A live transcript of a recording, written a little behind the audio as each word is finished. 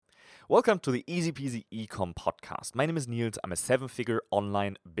Welcome to the Easy Peasy Ecom podcast. My name is Niels. I'm a seven-figure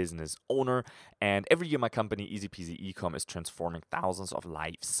online business owner, and every year my company Easy Peasy Ecom is transforming thousands of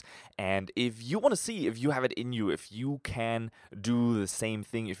lives. And if you want to see if you have it in you, if you can do the same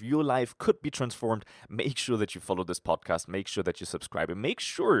thing, if your life could be transformed, make sure that you follow this podcast, make sure that you subscribe, and make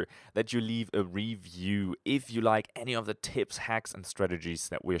sure that you leave a review if you like any of the tips, hacks, and strategies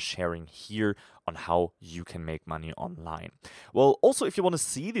that we're sharing here on how you can make money online. Well, also, if you want to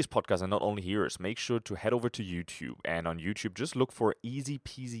see these podcasts and not only hear us, make sure to head over to YouTube. And on YouTube, just look for Easy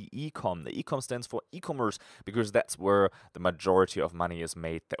Peasy Ecom. The Ecom stands for Ecommerce because that's where the majority of money is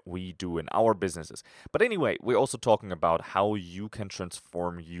made that we do in our businesses. But anyway, we're also talking about how you can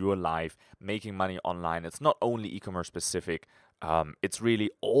transform your life making money online. It's not only e-commerce specific. It's really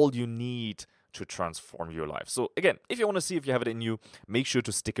all you need to transform your life. So again, if you want to see if you have it in you, make sure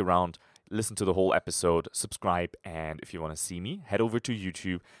to stick around. Listen to the whole episode, subscribe, and if you want to see me, head over to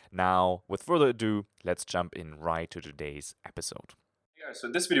YouTube. Now, with further ado, let's jump in right to today's episode. Yeah, so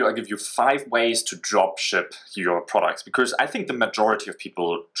in this video, I give you 5 ways to dropship your products, because I think the majority of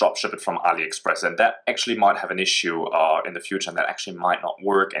people dropship it from AliExpress, and that actually might have an issue in the future, and that actually might not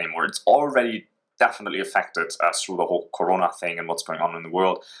work anymore. It's already definitely affected through the whole Corona thing and what's going on in the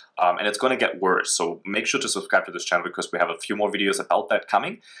world, and it's going to get worse. So make sure to subscribe to this channel because we have a few more videos about that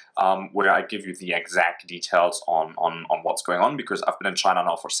coming, where I give you the exact details on what's going on, because I've been in China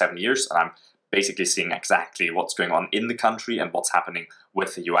now for 7 years and I'm basically seeing exactly what's going on in the country and what's happening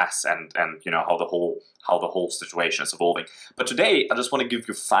with the US and you know how the whole situation is evolving. But today I just want to give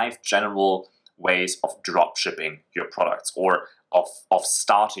you 5 general ways of dropshipping your products, or of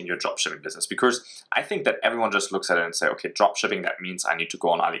starting your dropshipping business, because I think that everyone just looks at it and say, okay, dropshipping, that means I need to go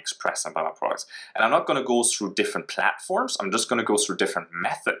on AliExpress and buy my products. And I'm not going to go through different platforms. I'm just going to go through different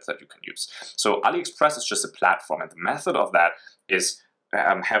methods that you can use. So AliExpress is just a platform, and the method of that is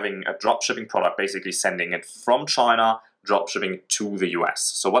having a dropshipping product, basically sending it from China, dropshipping to the US.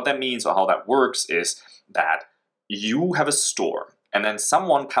 So what that means, or how that works, is that you have a store, and then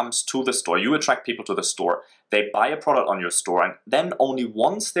someone comes to the store, you attract people to the store, they buy a product on your store, and then only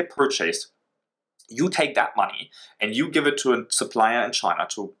once they purchase, you take that money and you give it to a supplier in China,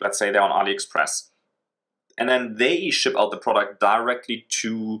 to, let's say they're on AliExpress, and then they ship out the product directly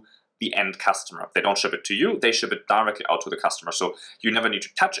to the end customer. They don't ship it to you, they ship it directly out to the customer. So you never need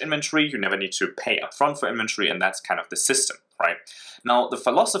to touch inventory, you never need to pay upfront for inventory, and that's kind of the system, right? Now, the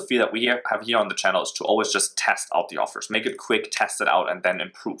philosophy that we have here on the channel is to always just test out the offers, make it quick, test it out, and then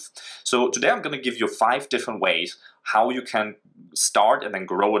improve. So today I'm going to give you 5 different ways how you can start and then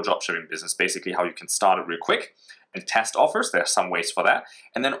grow a dropshipping business, basically how you can start it real quick and test offers. There are some ways for that.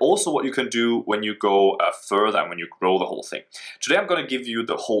 And then also what you can do when you go further and when you grow the whole thing. Today I'm going to give you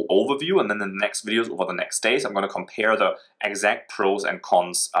the whole overview, and then in the next videos over the next days, I'm going to compare the exact pros and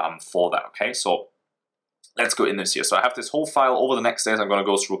cons for that, okay? So let's go in this here. So I have this whole file. Over the next days, I'm going to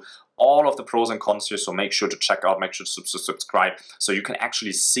go through all of the pros and cons here, so make sure to check out, make sure to subscribe, so you can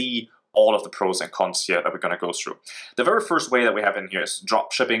actually see all of the pros and cons here that we're going to go through. The very first way that we have in here is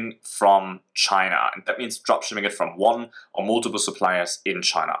dropshipping from China, and that means dropshipping it from one or multiple suppliers in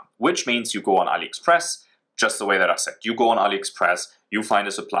China, which means you go on AliExpress, just the way that I said. You go on AliExpress, you find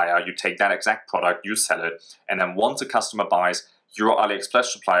a supplier, you take that exact product, you sell it, and then once a customer buys, your AliExpress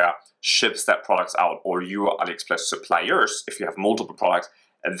supplier ships that products out, or your AliExpress suppliers, if you have multiple products,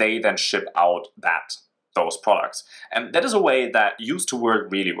 they then ship out those products. And that is a way that used to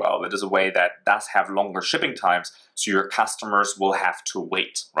work really well. That is a way that does have longer shipping times, so your customers will have to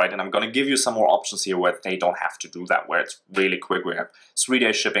wait, right? And I'm going to give you some more options here where they don't have to do that, where it's really quick. We have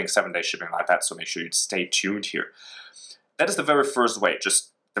 3-day shipping, 7-day shipping, like that, so make sure you stay tuned here. That is the very first way,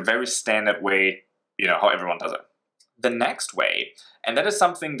 just the very standard way, you know, how everyone does it. The next way, and that is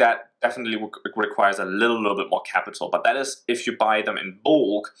something that definitely requires a little bit more capital, but that is if you buy them in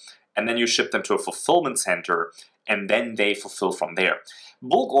bulk and then you ship them to a fulfillment center and then they fulfill from there.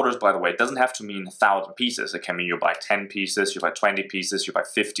 Bulk orders, by the way, doesn't have to mean 1,000 pieces. It can mean you buy 10 pieces, you buy 20 pieces, you buy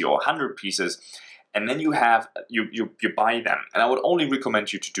 50 or 100 pieces, and then you buy them. And I would only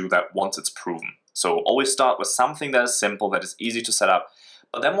recommend you to do that once it's proven. So always start with something that is simple, that is easy to set up.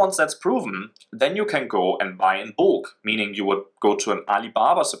 But then once that's proven, then you can go and buy in bulk, meaning you would go to an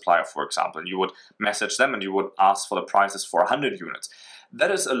Alibaba supplier, for example, and you would message them and you would ask for the prices for 100 units.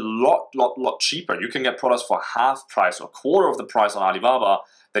 That is a lot cheaper. You can get products for half price or quarter of the price on Alibaba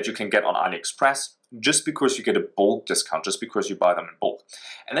that you can get on AliExpress, just because you get a bulk discount, just because you buy them in bulk.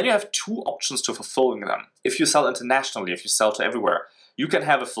 And then you have 2 options to fulfilling them. If you sell internationally, if you sell to everywhere, you can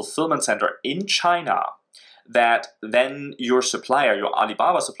have a fulfillment center in China that then your supplier, your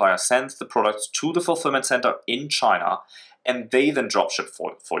Alibaba supplier, sends the products to the fulfillment center in China, and they then dropship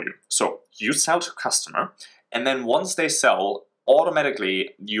for you. So you sell to customer, and then once they sell, automatically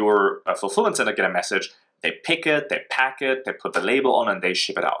your fulfillment center get a message. They pick it, they pack it, they put the label on, and they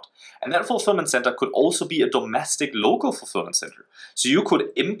ship it out. And that fulfillment center could also be a domestic local fulfillment center. So you could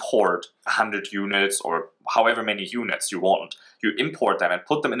import 100 units or however many units you want. You import them and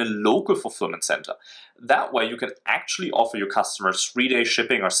put them in a local fulfillment center. That way you can actually offer your customers 3-day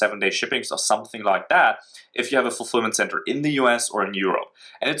shipping or 7-day shippings or something like that if you have a fulfillment center in the US or in Europe.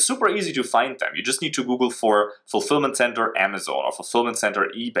 And it's super easy to find them. You just need to Google for fulfillment center Amazon or fulfillment center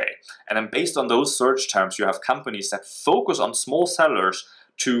eBay. And then based on those search terms, you have companies that focus on small sellers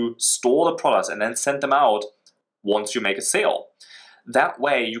to store the products and then send them out once you make a sale. That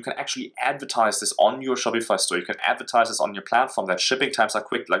way, you can actually advertise this on your Shopify store. You can advertise this on your platform that shipping times are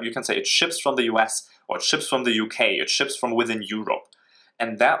quick. Like you can say it ships from the US or it ships from the UK, it ships from within Europe.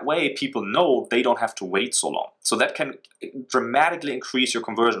 And that way, people know they don't have to wait so long. So that can dramatically increase your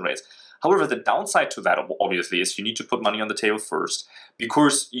conversion rates. However, the downside to that, obviously, is you need to put money on the table first,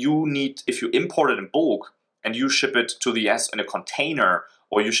 because you need, if you import it in bulk and you ship it to the US in a container,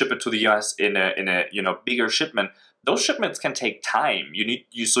 or you ship it to the US in a bigger shipment, those shipments can take time. You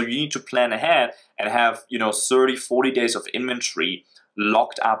need to plan ahead and have 30, 40 days of inventory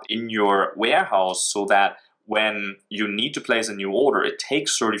locked up in your warehouse, so that when you need to place a new order, it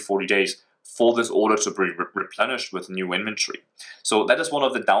takes 30, 40 days for this order to be replenished with new inventory. So that is one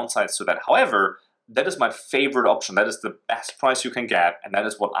of the downsides to that. However, that is my favorite option. That is the best price you can get, and that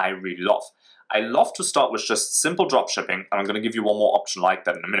is what I really love. I love to start with just simple drop shipping, and I'm going to give you one more option like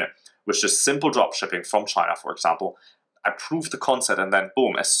that in a minute, with just simple drop shipping from China, for example. I prove the concept, and then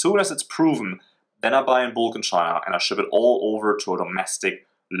boom, as soon as it's proven, then I buy in bulk in China and I ship it all over to a domestic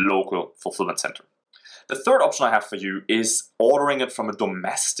local fulfillment center. The third option I have for you is ordering it from a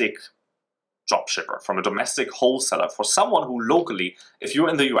domestic dropshipper, from a domestic wholesaler, for someone who locally, if you're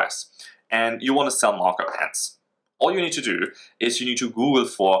in the US and you want to sell marker pens, all you need to do is you need to Google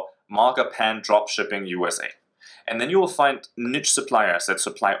for marker pen dropshipping USA. And then you will find niche suppliers that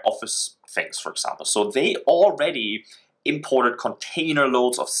supply office things, for example. So they already imported container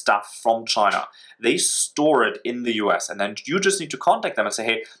loads of stuff from China. They store it in the US, and then you just need to contact them and say,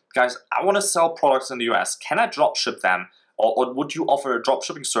 hey, guys, I want to sell products in the US. Can I drop ship them? Or would you offer a drop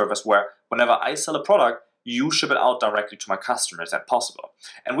shipping service where whenever I sell a product, you ship it out directly to my customers? Is that possible?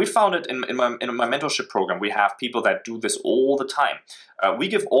 And we found it in my mentorship program. We have people that do this all the time. We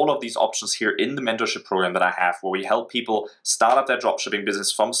give all of these options here in the mentorship program that I have, where we help people start up their dropshipping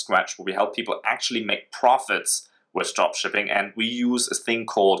business from scratch, where we help people actually make profits with dropshipping, and we use a thing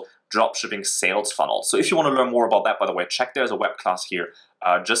called dropshipping sales funnel. So if you want to learn more about that, by the way, check there's a web class here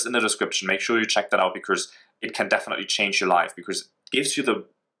just in the description. Make sure you check that out, because it can definitely change your life, because it gives you the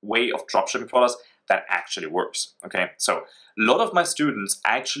way of dropshipping products that actually works. Okay, so a lot of my students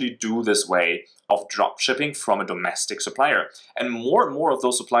actually do this way of dropshipping from a domestic supplier, and more of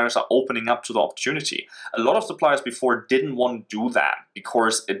those suppliers are opening up to the opportunity. A lot of suppliers before didn't want to do that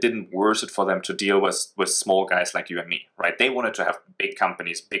because it didn't worth it for them to deal with small guys like you and me, right? They wanted to have big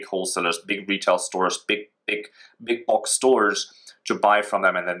companies, big wholesalers, big retail stores, big box stores to buy from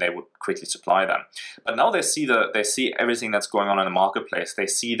them, and then they would quickly supply them. But now they see everything that's going on in the marketplace. They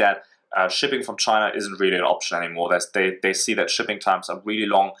see that shipping from China isn't really an option anymore. They see that shipping times are really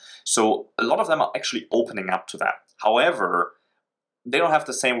long. So a lot of them are actually opening up to that. However, they don't have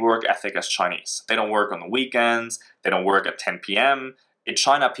the same work ethic as Chinese. They don't work on the weekends. They don't work at 10 p.m. In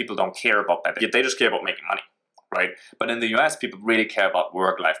China, people don't care about that. They just care about making money, right? But in the US, people really care about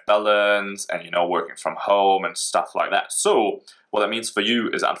work-life balance and, working from home and stuff like that. So what that means for you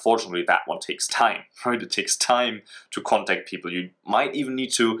is, unfortunately, that one takes time, right? It takes time to contact people. You might even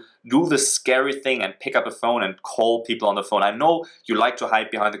need to do this scary thing and pick up a phone and call people on the phone. I know you like to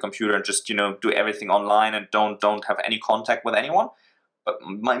hide behind the computer and just, do everything online and don't have any contact with anyone.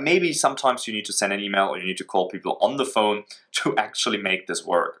 But maybe sometimes you need to send an email, or you need to call people on the phone to actually make this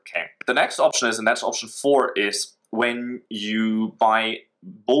work, okay? The next option is, and that's option 4, is when you buy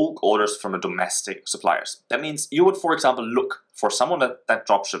bulk orders from a domestic suppliers. That means you would, for example, look for someone that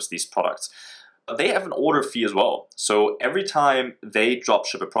dropships these products. But they have an order fee as well. So every time they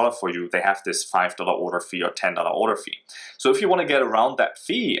dropship a product for you, they have this $5 order fee or $10 order fee. So if you want to get around that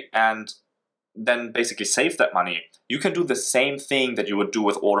fee and then basically save that money, you can do the same thing that you would do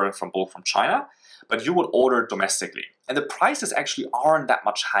with ordering from bulk from China, but you would order domestically. And the prices actually aren't that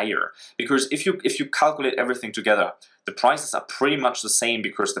much higher, because if you calculate everything together, the prices are pretty much the same,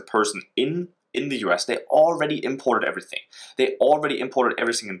 because the person in the US, they already imported everything. They already imported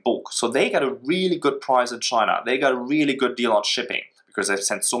everything in bulk. So they got a really good price in China. They got a really good deal on shipping because they've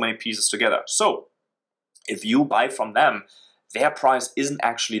sent so many pieces together. So if you buy from them, their price isn't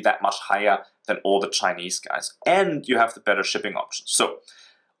actually that much higher than all the Chinese guys. And you have the better shipping options. So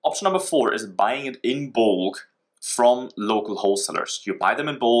option number 4 is buying it in bulk from local wholesalers. You buy them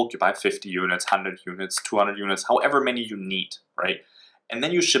in bulk, you buy 50 units, 100 units, 200 units, however many you need, right? And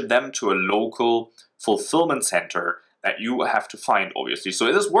then you ship them to a local fulfillment center that you have to find, obviously. So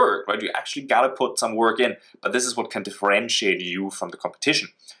it is work, right? You actually got to put some work in, but this is what can differentiate you from the competition.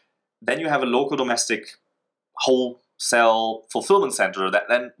 Then you have a local domestic wholesale fulfillment center that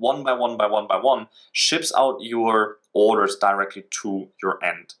then one by one ships out your orders directly to your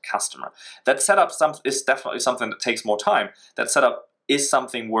end customer. That setup is definitely something that takes more time. That setup is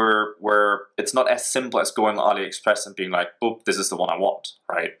something where it's not as simple as going on AliExpress and being like, boop, this is the one I want,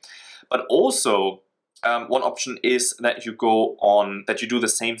 right? But also, one option is that you do the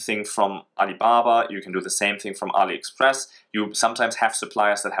same thing from Alibaba. You can do the same thing from AliExpress. You sometimes have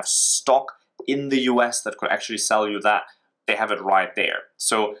suppliers that have stock in the US that could actually sell you that. They have it right there.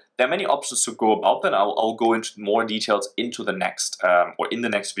 So there are many options to go about that. I'll go into more details into the next or in the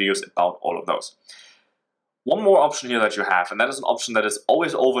next videos about all of those. One more option here that you have, and that is an option that is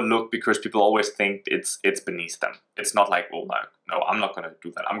always overlooked because people always think it's beneath them. It's not like, well, no, I'm not going to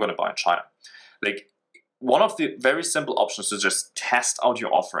do that. I'm going to buy in China. Like, one of the very simple options to just test out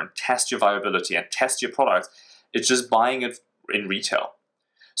your offer and test your viability and test your product is just buying it in retail.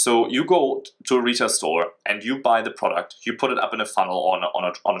 So you go to a retail store and you buy the product, you put it up in a funnel on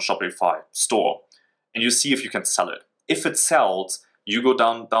a Shopify store, and you see if you can sell it. If it sells, you go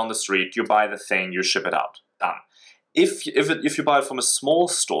down the street, you buy the thing, you ship it out. Done. If you buy it from a small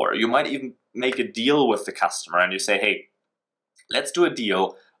store, you might even make a deal with the customer and you say, hey, let's do a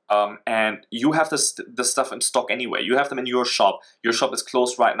deal. And you have the stuff in stock anyway. You have them in your shop. Your shop is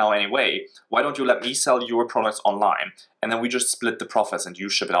closed right now anyway. Why don't you let me sell your products online? And then we just split the profits and you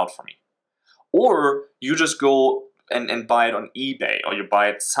ship it out for me. Or you just go and buy it on eBay, or you buy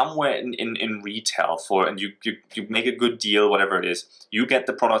it somewhere in retail and you make a good deal, whatever it is. You get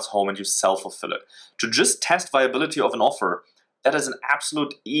the products home and you self-fulfill it. To just test viability of an offer, that is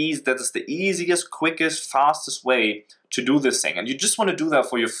that is the easiest, quickest, fastest way to do this thing. And you just want to do that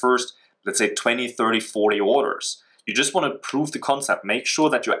for your first, let's say 20, 30, 40 orders. You just want to prove the concept. Make sure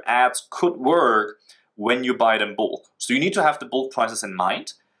that your ads could work when you buy it in bulk. So you need to have the bulk prices in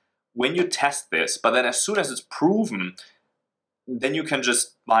mind when you test this. But then as soon as it's proven, then you can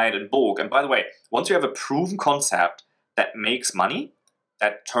just buy it in bulk. And by the way, once you have a proven concept that makes money,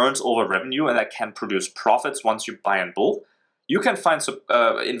 that turns over revenue, and that can produce profits once you buy in bulk, you can find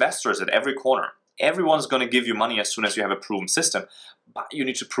investors at every corner. Everyone's going to give you money as soon as you have a proven system, but you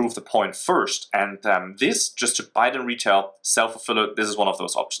need to prove the point first. And this, just to buy it in retail, self-fulfill it, this is one of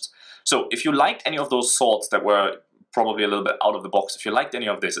those options. So if you liked any of those thoughts that were probably a little bit out of the box, if you liked any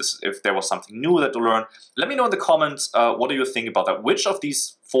of this, if there was something new that to learn, let me know in the comments, what do you think about that? Which of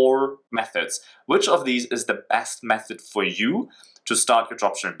these 4 methods, which of these is the best method for you to start your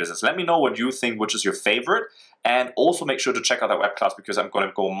dropshipping business? Let me know what you think, which is your favorite. And also make sure to check out that web class, because I'm going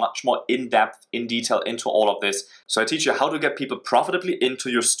to go much more in depth, in detail into all of this. So I teach you how to get people profitably into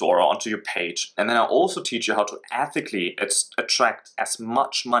your store or onto your page. And then I also teach you how to ethically attract as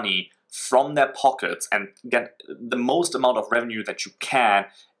much money from their pockets and get the most amount of revenue that you can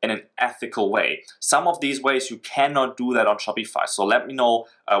in an ethical way. Some of these ways you cannot do that on Shopify. So let me know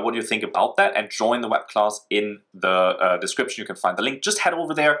what you think about that, and join the web class in the description. You can find the link. Just head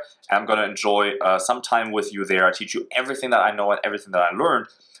over there, and I'm going to enjoy some time with you there. I teach you everything that I know and everything that I learned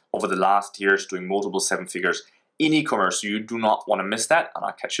over the last years doing multiple 7 figures in e-commerce. So you do not want to miss that, and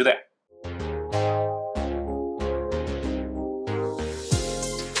I'll catch you there.